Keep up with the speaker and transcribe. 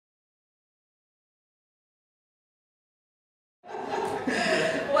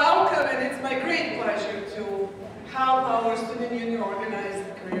pleasure to help our student union organize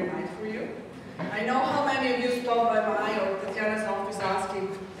the career night for you. I know how many of you stopped by my or Tatiana's office asking,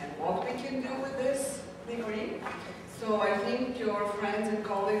 and what we can do with this degree. So I think your friends and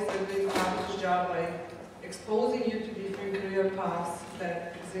colleagues are doing a fabulous job by exposing you to different career paths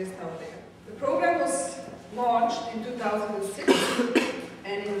that exist out there. The program was launched in 2006,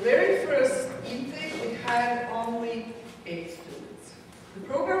 and in the very first intake we had only 8 students. The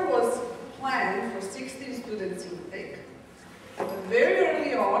program was planned for 16 students intake. But very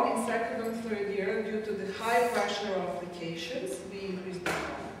early on, in second and third year, due to the high pressure of applications, we increased the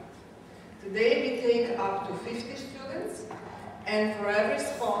number. Today we take up to 50 students, and for every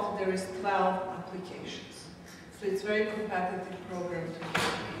spot there is 12 applications. So it's a very competitive program to get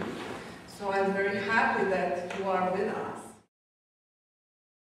in. So I'm very happy that you are with us.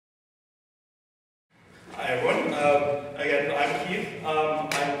 Hi everyone, again I'm Keith.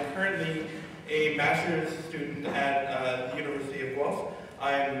 I'm currently a master's student at the University of Guelph.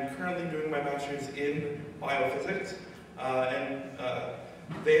 I'm currently doing my master's in biophysics, and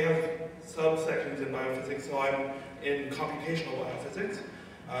they have subsections in biophysics, so I'm in computational biophysics.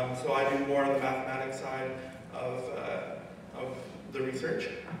 So I do more on the mathematics side of the research.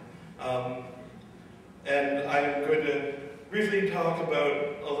 And I'm going to briefly talk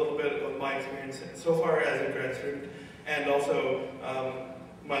about a little bit of my experience so far as a grad student, and also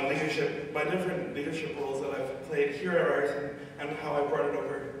my different leadership roles that I've played here at Ryerson and how I brought it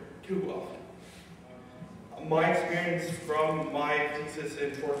over to Guelph. My experience from my thesis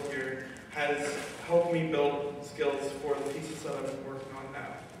in 4th year has helped me build skills for the thesis that I'm working on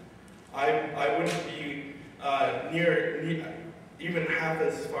now. I wouldn't be even half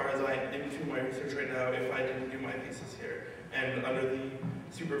as far as I am into my research right now if I didn't do my thesis here and under the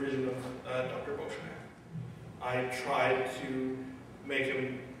supervision of Dr. Beauchemin. I tried to make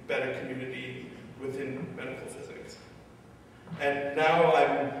a better community within medical physics. And now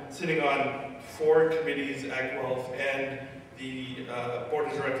I'm sitting on 4 committees at Guelph and the board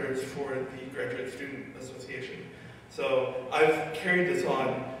of directors for the Graduate Student Association. So I've carried this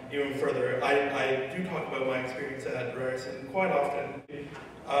on even further. I do talk about my experience at Ryerson quite often.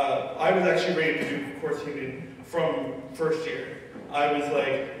 I was actually ready to do course union from 1st year. I was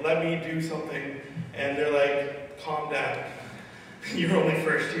like, let me do something, and they're like, calm down, you're only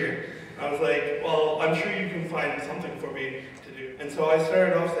 1st year. I was like, well, I'm sure you can find something for me to do. And so I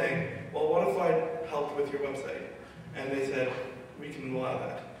started off saying, well, what if I helped with your website? And they said, we can allow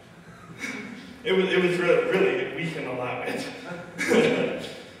that. It was really, we can allow it.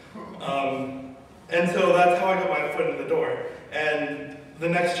 And so that's how I got my foot in the door. And the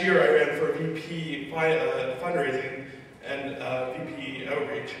next year I ran for VP fundraising and VP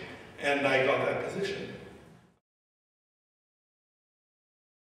outreach, and I got that position.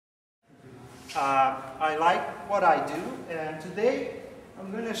 I like what I do, and today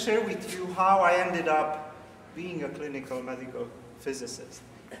I'm going to share with you how I ended up being a clinical medical physicist.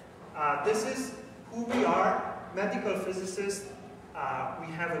 This is who we are, medical physicists. We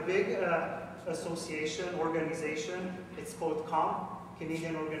have a big association, organization. It's called COM,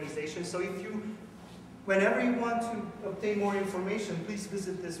 Canadian Organization. So whenever you want to obtain more information, please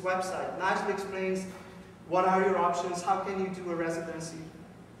visit this website. Nicely explains what are your options, how can you do a residency,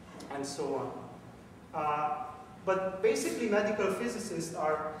 and so on. But basically, medical physicists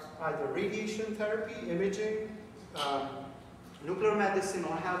are either radiation therapy, imaging, nuclear medicine,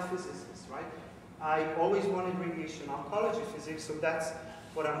 or health physicists, right? I always wanted radiation oncology physics, so that's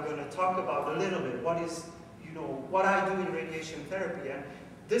what I'm going to talk about a little bit. What is, what I do in radiation therapy. And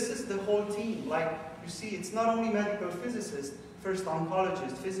this is the whole team. Like, you see, it's not only medical physicists, first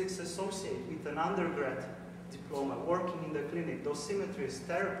oncologist, physics associate with an undergrad diploma, working in the clinic, dosimetrists,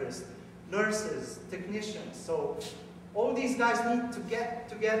 therapists, nurses, technicians. So all these guys need to get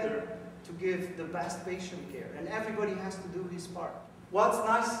together to give the best patient care, and everybody has to do his part. What's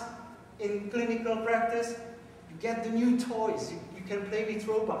nice in clinical practice? You get the new toys. You can play with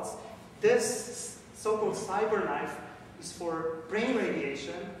robots. This so-called cyber knife is for brain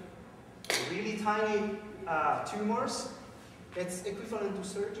radiation, really tiny tumors. It's equivalent to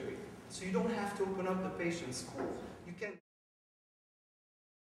surgery. So you don't have to open up the patient's skull. You can.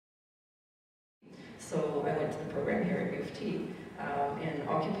 So I went to the program here at U of T in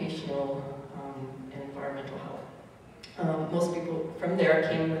occupational and environmental health. Most people from there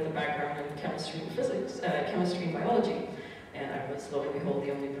came with a background in chemistry and physics, chemistry and biology, and I was, lo and behold,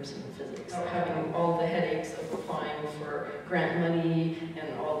 the only person in physics. So having all the headaches of applying for grant money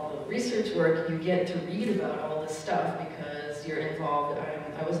and all the research work, you get to read about all this stuff because you're involved.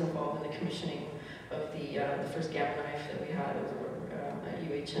 I was involved in the commissioning the first gamma knife that we had over at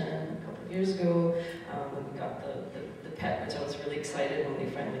UHN a couple of years ago. When we got the PET, which I was really excited when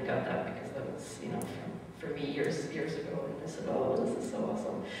we finally got that, because that was, you know, for me years ago, and I said, oh, this is so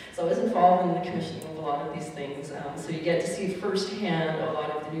awesome. So I was involved in the commissioning of a lot of these things, so you get to see firsthand a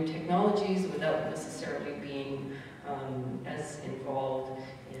lot of the new technologies without necessarily being as involved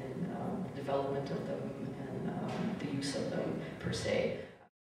in development of them and the use of them per se.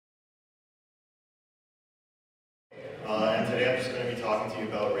 And today I'm just going to be talking to you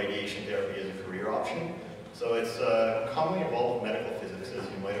about radiation therapy as a career option. So it's commonly involved with medical physics, as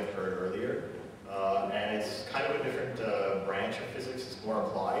you might have heard earlier. And it's kind of a different branch of physics. It's more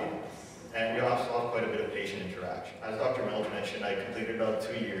applied. And we also have quite a bit of patient interaction. As Dr. Mills mentioned, I completed about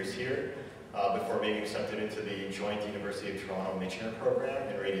 2 years here before being accepted into the joint University of Toronto Michener program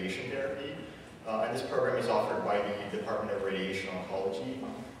in radiation therapy. And this program is offered by the Department of Radiation Oncology,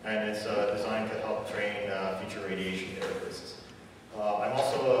 and it's designed to help train future radiation therapists. I'm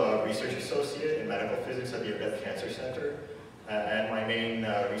also a research associate in medical physics at the Odette Cancer Center, and my main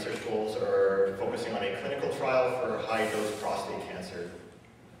research goals are focusing on a clinical trial for high-dose prostate cancer.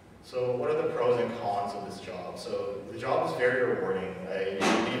 So what are the pros and cons of this job? So the job is very rewarding.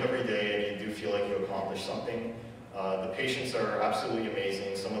 You leave every day and you do feel like you accomplished something. The patients are absolutely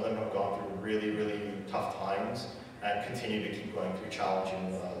amazing. Some of them have gone through really, really tough times and continue to keep going through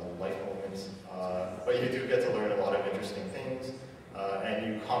challenging life moments. But you do get to learn a lot of interesting things. And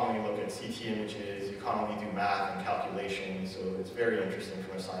you commonly look at CT images, you commonly do math and calculations, so it's very interesting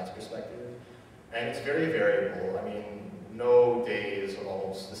from a science perspective. And it's very variable. I mean, no day is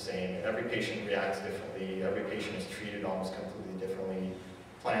almost the same. Every patient reacts differently. Every patient is treated almost completely differently.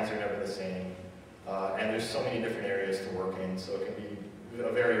 Plans are never the same. And there's so many different areas to work in, so it can be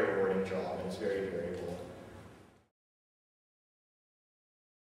a very rewarding job, and it's very variable.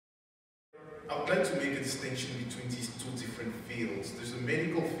 I would like to make a distinction between these two different fields. There's the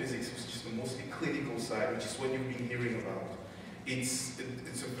medical physics, which is the mostly clinical side, which is what you've been hearing about. It's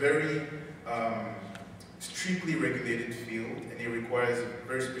a very strictly regulated field, and it requires a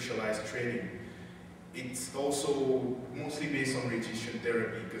very specialized training. It's also mostly based on radiation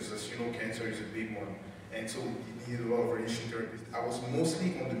therapy, because as you know, cancer is a big one, and so you need a lot of radiation therapy. I was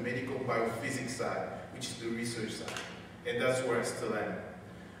mostly on the medical biophysics side, which is the research side, and that's where I still am.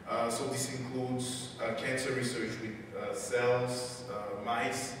 So this includes cancer research with cells,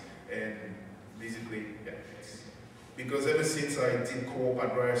 mice, and basically, yeah. Because ever since I did co-op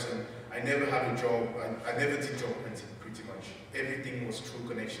at Ryerson, I never had a job, I never did job hunting, pretty much. Everything was through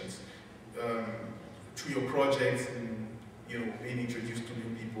connections. Through your projects and, you know, being introduced to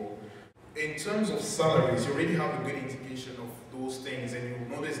new people. In terms of salaries, you already have a good indication of those things, and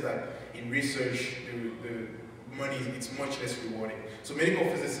you'll notice that in research, the money, it's much less rewarding. So medical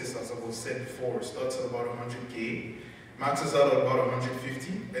physicists, as I was said before, starts at about 100K, maxes out at about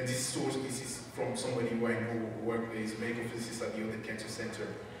 150, and this is from somebody who I know is a medical physicist at the Odette Cancer Center.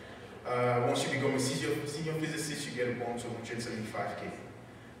 Once you become a senior physicist, you get a bump to 175K.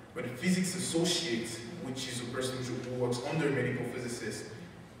 But a physics associate, which is a person who works under a medical physicist,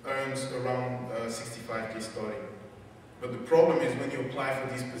 earns around 65K starting. But the problem is when you apply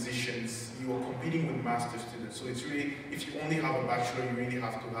for these positions, you are competing with master students. So it's really, if you only have a bachelor, you really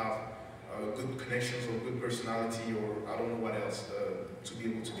have to have good connections or good personality or I don't know what else to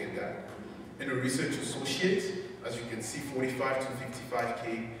be able to get that. And a research associate, as you can see, 45 to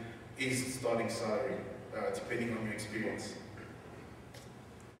 55K is starting salary, depending on your experience.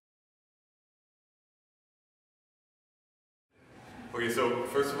 Okay, so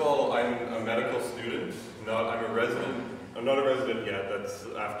first of all, I'm a medical student. I'm a resident. I'm not a resident yet. That's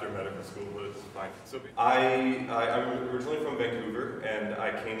after medical school, but it's fine. So I'm originally from Vancouver, and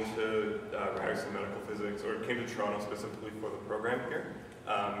I came to Ryerson Medical Physics, or came to Toronto specifically for the program here,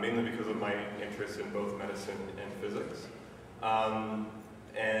 mainly because of my interest in both medicine and physics.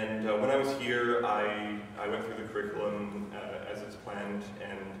 When I was here, I went through the curriculum as it's planned,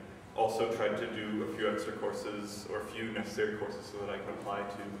 and also tried to do a few extra courses, or a few necessary courses so that I could apply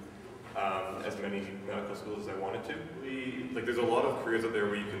to as many medical schools as I wanted to. There's a lot of careers out there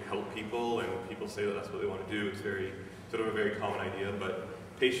where you can help people, and people say that that's what they want to do. It's sort of a very common idea, but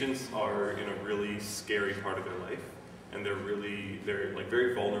patients are in a really scary part of their life, and they're like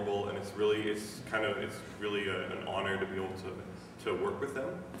very vulnerable, and it's really an honor to be able to work with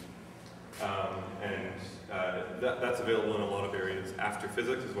them. That's available in a lot of areas after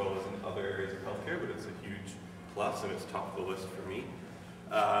physics as well as in other areas of healthcare, but it's a huge plus and it's top of the list for me.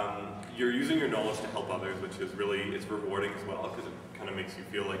 You're using your knowledge to help others, which is it's rewarding as well, because it kind of makes you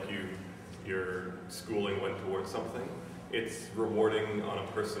feel like your schooling went towards something. It's rewarding on a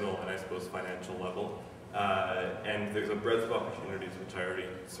personal and I suppose financial level. And there's a breadth of opportunities which I already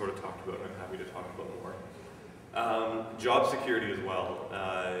sort of talked about and I'm happy to talk about more. Job security as well.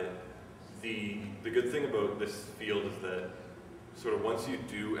 The good thing about this field is that sort of once you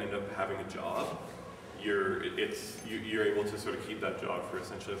do end up having a job, you're able to sort of keep that job for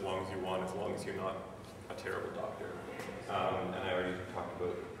essentially as long as you want, as long as you're not a terrible doctor. And I already talked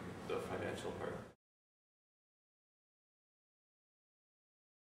about the financial part.